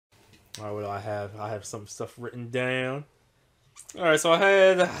Alright, what do I have? I have some stuff written down. Alright, so I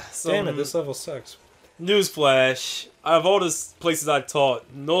had some... Damn it, this level sucks. Newsflash. Out of all the places I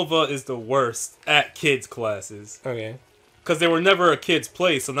taught, Nova is the worst at kids classes. Okay. Because they were never a kid's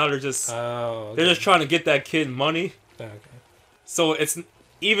place, so now they're just... Oh, okay. They're just trying to get that kid money. Okay. So it's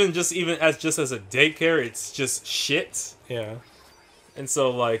even as a daycare, it's just shit. Yeah. And so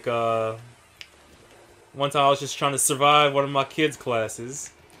like one time I was just trying to survive one of my kids'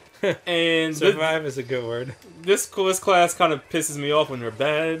 classes. And survive is a good word. This class kind of pisses me off when they're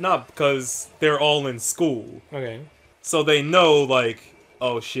bad, not because they're all in school. Okay. So they know like,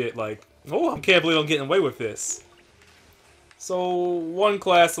 oh shit, like, oh, I can't believe I'm getting away with this. So one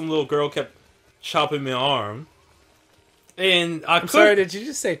class, some little girl kept chopping my arm. And I'm sorry, did you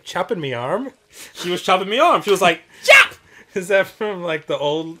just say chopping me arm? She was chopping me arm. She was like, chop! Is that from like the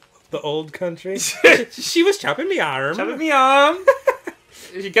old country? She was chopping me arm. Chopping me arm.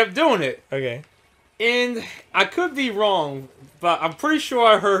 She kept doing it. Okay. And I could be wrong, but I'm pretty sure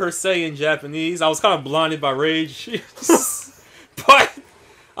I heard her say in Japanese. I was kind of blinded by rage. But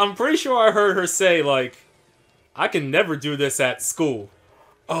I'm pretty sure I heard her say, like, I can never do this at school.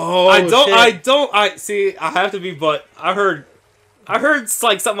 Oh, I see, I have to be, but I heard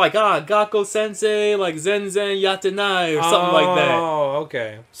like something like, Gakko Sensei, like Zen Zen Yatenai, or something like that. Oh,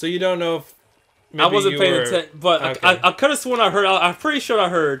 okay. So you don't know if... I wasn't paying attention, but okay. I could have sworn I'm pretty sure I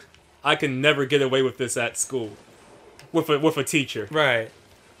heard, I can never get away with this at school. With a teacher. Right.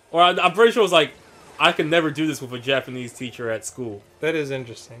 Or I'm pretty sure it was like, I can never do this with a Japanese teacher at school. That is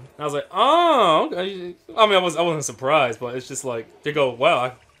interesting. And I was like, oh, okay. I mean, I wasn't surprised, but it's just like, they go,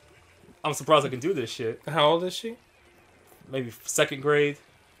 wow, I'm surprised I can do this shit. How old is she? Maybe 2nd grade.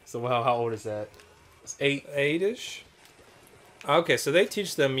 So how old is that? It's 8. 8-ish? Okay, so they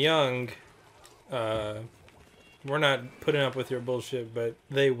teach them young. We're not putting up with your bullshit, but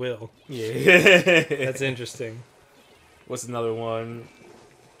they will. Yeah. That's interesting. What's another one?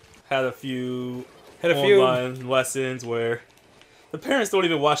 Had a few online lessons where the parents don't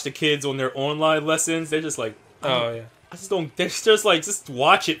even watch the kids on their online lessons. They're just like, oh yeah. I just don't. They're just like, just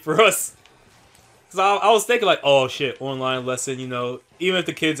watch it for us. Cause I was thinking like, oh shit, online lesson. You know, even if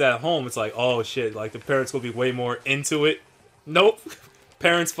the kids at home, it's like, oh shit, like the parents will be way more into it. Nope,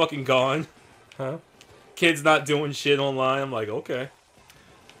 parents fucking gone. Huh? Kids not doing shit online. I'm like, okay.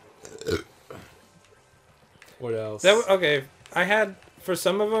 What else? Okay, I had, for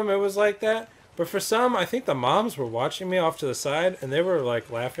some of them it was like that, but for some, I think the moms were watching me off to the side, and they were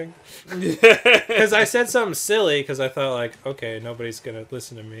like laughing. Because I said something silly, because I thought like, okay, nobody's going to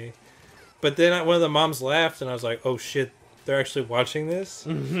listen to me. But then one of the moms laughed, and I was like, oh shit, they're actually watching this?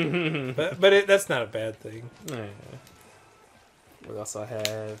 but that's not a bad thing. Yeah. What else I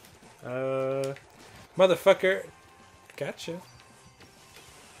have? Motherfucker. Gotcha.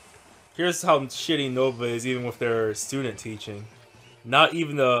 Here's how shitty Nova is even with their student teaching. Not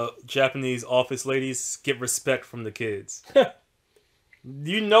even the Japanese office ladies get respect from the kids.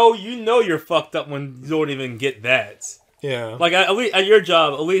 You know you're fucked up when you don't even get that. Yeah. Like, at your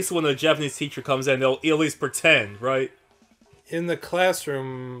job, at least when a Japanese teacher comes in, they'll at least pretend, right? In the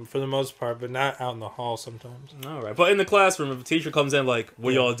classroom, for the most part, but not out in the hall sometimes. Alright, but in the classroom, if a teacher comes in like,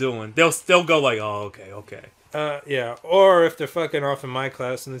 what y'all doing? They'll still go like, oh, okay. Yeah. Or if they're fucking off in my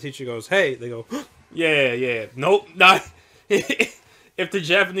class and the teacher goes, hey, they go, yeah. Nope, not... If the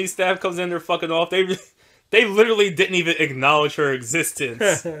Japanese staff comes in, they're fucking off, they literally didn't even acknowledge her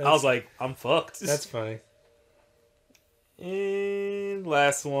existence. I was like, I'm fucked. That's funny. And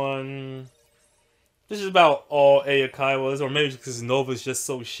last one... This is about all Eikaiwas, or maybe because Nova's just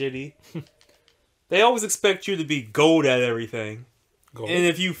so shitty. They always expect you to be gold at everything. Gold. And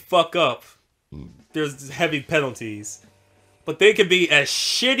if you fuck up, there's heavy penalties. But they can be as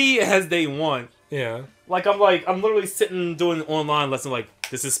shitty as they want. Yeah. I'm literally sitting doing an online lesson like,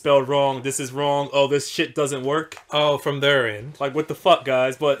 this is spelled wrong, this is wrong, oh, this shit doesn't work. Oh, from their end. Like, what the fuck,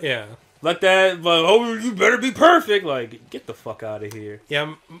 guys? But yeah. But oh, you better be perfect. Like, get the fuck out of here.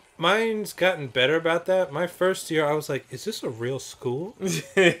 Yeah, mine's gotten better about that. My first year, I was like, is this a real school?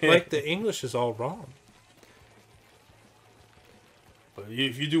 Like, the English is all wrong. But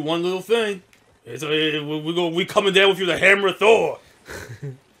if you do one little thing, we coming down with you the hammer of Thor.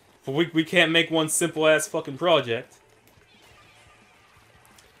 But we can't make one simple-ass fucking project.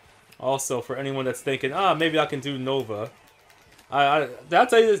 Also, for anyone that's thinking, maybe I can do Nova... I'll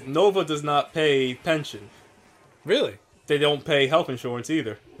tell you this, Nova does not pay pension. Really? They don't pay health insurance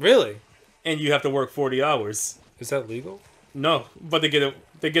either. Really? And you have to work 40 hours. Is that legal? No, but they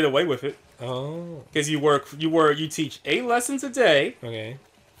get away with it. Oh. Because you teach 8 lessons a day. Okay.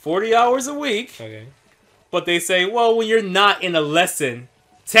 40 hours a week. Okay. But they say, well, when you're not in a lesson,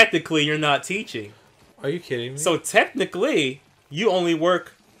 technically you're not teaching. Are you kidding me? So technically, you only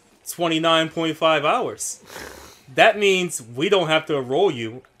work 29.5 hours. That means we don't have to enroll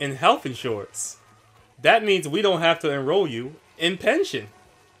you in health insurance. That means we don't have to enroll you in pension.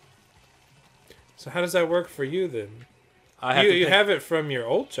 So how does that work for you then? You have it from your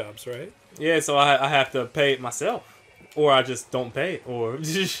old jobs, right? Yeah, so I have to pay it myself. Or I just don't pay it. Or...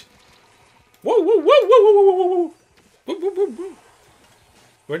 Whoa, whoa, whoa, whoa, whoa, whoa, whoa, whoa. Whoop, whoop, whoop, whoop.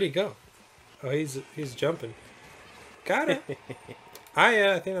 Where'd he go? Oh, he's jumping. Got it.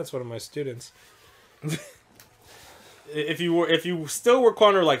 I think that's one of my students. If you still were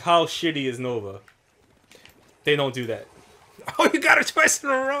wondering like how shitty is Nova, they don't do that. Oh, you got it twice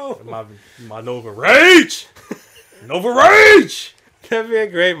in a row. My Nova Rage. Nova Rage. That'd be a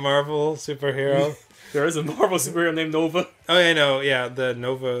great Marvel superhero. There is a Marvel superhero named Nova. Oh, yeah, I know. Yeah, the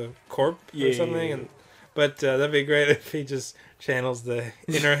Nova Corp or something. Yeah. But that'd be great if he just channels the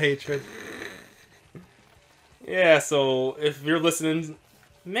inner hatred. Yeah, so if you're listening,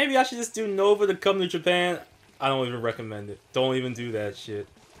 maybe I should just do Nova to come to Japan. I don't even recommend it. Don't even do that shit.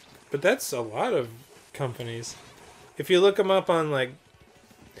 But that's a lot of companies. If you look them up on like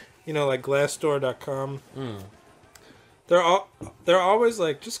Glassdoor.com, they're always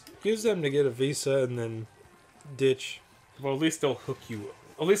like, just use them to get a visa and then ditch. Well, at least they'll hook you.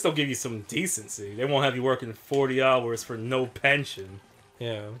 At least they'll give you some decency. They won't have you working 40 hours for no pension.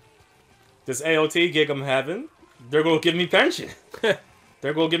 Yeah. This AOT gig I'm having, they're gonna give me pension.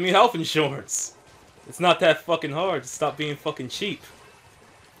 They're gonna give me health insurance. It's not that fucking hard to stop being fucking cheap.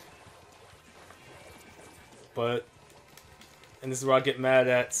 But, and this is where I get mad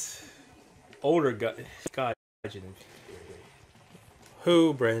at older guys.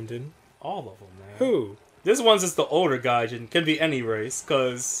 Who, Brandon? All of them, man. Who? This one's just the older guys, and can be any race,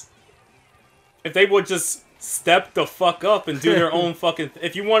 because if they would just step the fuck up and do their own fucking...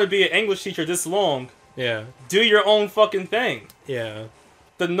 If you want to be an English teacher this long, yeah, do your own fucking thing. Yeah.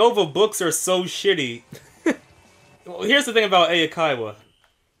 The Nova books are so shitty. Well, here's the thing about Eikaiwas.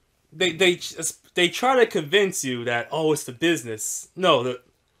 They try to convince you that, oh, it's the business. No, the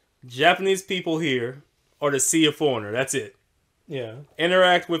Japanese people here are to see a foreigner. That's it. Yeah.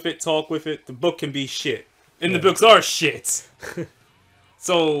 Interact with it, talk with it. The book can be shit. And the books are shit.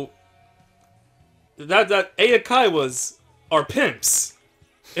 So, that Eikaiwas are pimps.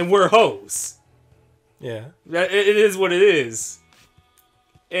 And we're hoes. Yeah. It is what it is.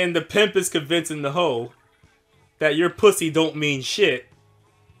 And the pimp is convincing the hoe that your pussy don't mean shit.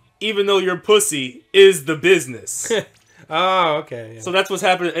 Even though your pussy is the business. Oh, okay. Yeah. So that's what's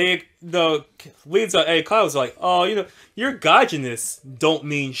happening. The leads of Eikaiwas was like, oh, your gaijin-ness don't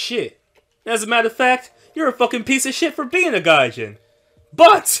mean shit. As a matter of fact, you're a fucking piece of shit for being a gaijin.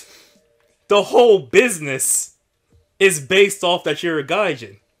 But the whole business is based off that you're a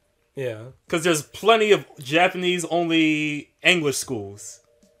gaijin. Yeah. Because there's plenty of Japanese-only English schools.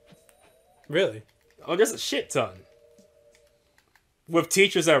 Really? Oh, there's a shit ton. With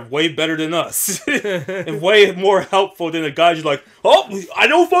teachers that are way better than us. And way more helpful than the guys who's like, oh, I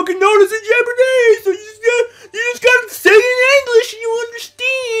don't fucking know this in Japanese, so you just gotta say it in English and you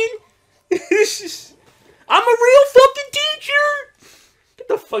understand. I'm a real fucking teacher.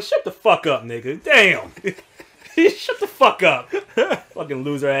 Shut the fuck up, nigga. Damn. Shut the fuck up. Fucking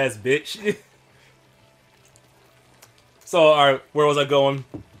loser ass bitch. So, alright, where was I going?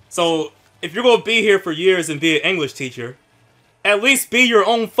 So, if you're gonna be here for years and be an English teacher, at least be your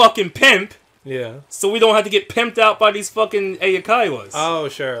own fucking pimp. Yeah. So we don't have to get pimped out by these fucking Eikaiwas. Oh,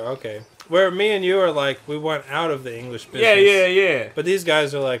 sure. Okay. Where me and you are like, we went out of the English business. Yeah. But these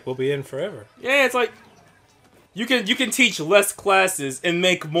guys are like, we'll be in forever. Yeah, it's like, you can teach less classes and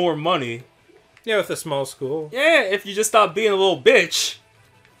make more money. Yeah, with a small school. Yeah, if you just stop being a little bitch.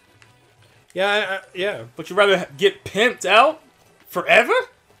 Yeah, yeah. But you'd rather get pimped out forever?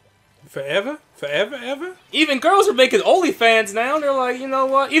 Forever? Forever, ever? Even girls are making OnlyFans now. They're like, you know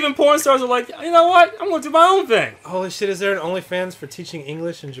what? Even porn stars are like, you know what? I'm going to do my own thing. Holy shit, is there an OnlyFans for teaching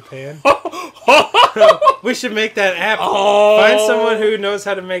English in Japan? We should make that app. Oh. Find someone who knows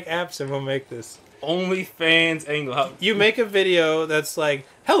how to make apps and we'll make this. OnlyFans English. You make a video that's like,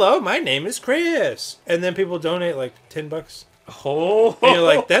 hello, my name is Chris. And then people donate like $10. Oh. And you're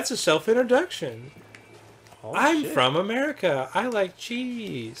like, that's a self-introduction. Oh, I'm shit. from America. I like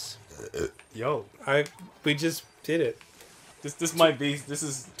cheese. Yo. We just did it. This might be, this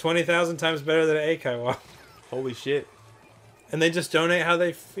is 20,000 times better than Eikaiwas. holy shit. And they just donate how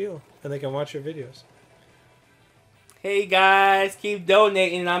they feel. And they can watch your videos. Hey guys, keep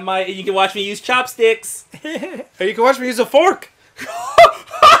donating. You can watch me use chopsticks. Or you can watch me use a fork.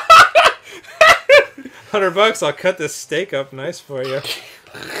 $100, I'll cut this steak up nice for you.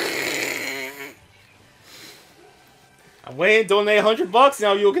 I'm waiting, donate $100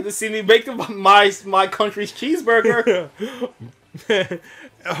 now. You'll get to see me make my country's cheeseburger.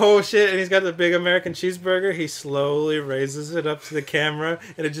 Oh shit! And he's got the big American cheeseburger. He slowly raises it up to the camera,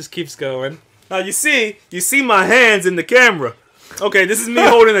 and it just keeps going. Now you see my hands in the camera. Okay, this is me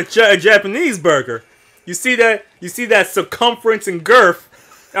holding a Japanese burger. You see that? You see that circumference and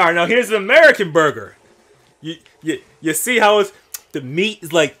girth? All right, now here's an American burger. You see how it's the meat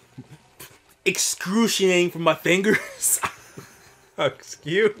is like excruciating from my fingers.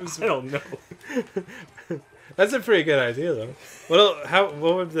 Excuse me. I don't know. That's a pretty good idea, though. What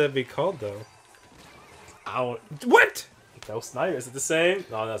would that be called, though? What? No sniper. Is it the same?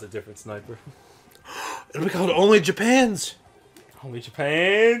 No, that's a different sniper. It'll be called Only Japan's. Only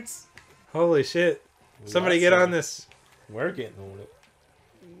Japan's. Holy shit! Somebody get on this. We're getting on it.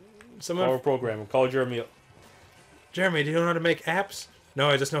 Someone programming. Call Jeremy up. Jeremy, do you know how to make apps? No,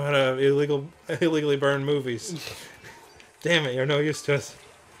 I just know how to illegally burn movies. Damn it, you're no use to us.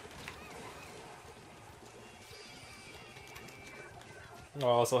 I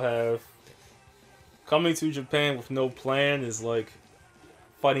also have coming to Japan with no plan is like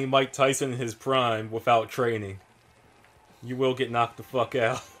fighting Mike Tyson in his prime without training. You will get knocked the fuck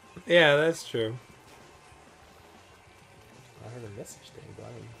out. Yeah, that's true. I heard a message thing, but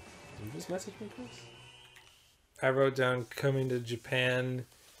did you just message me, Chris? I wrote down coming to Japan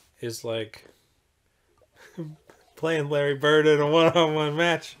is like playing Larry Bird in a one-on-one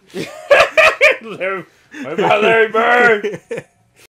match. What about Larry Bird?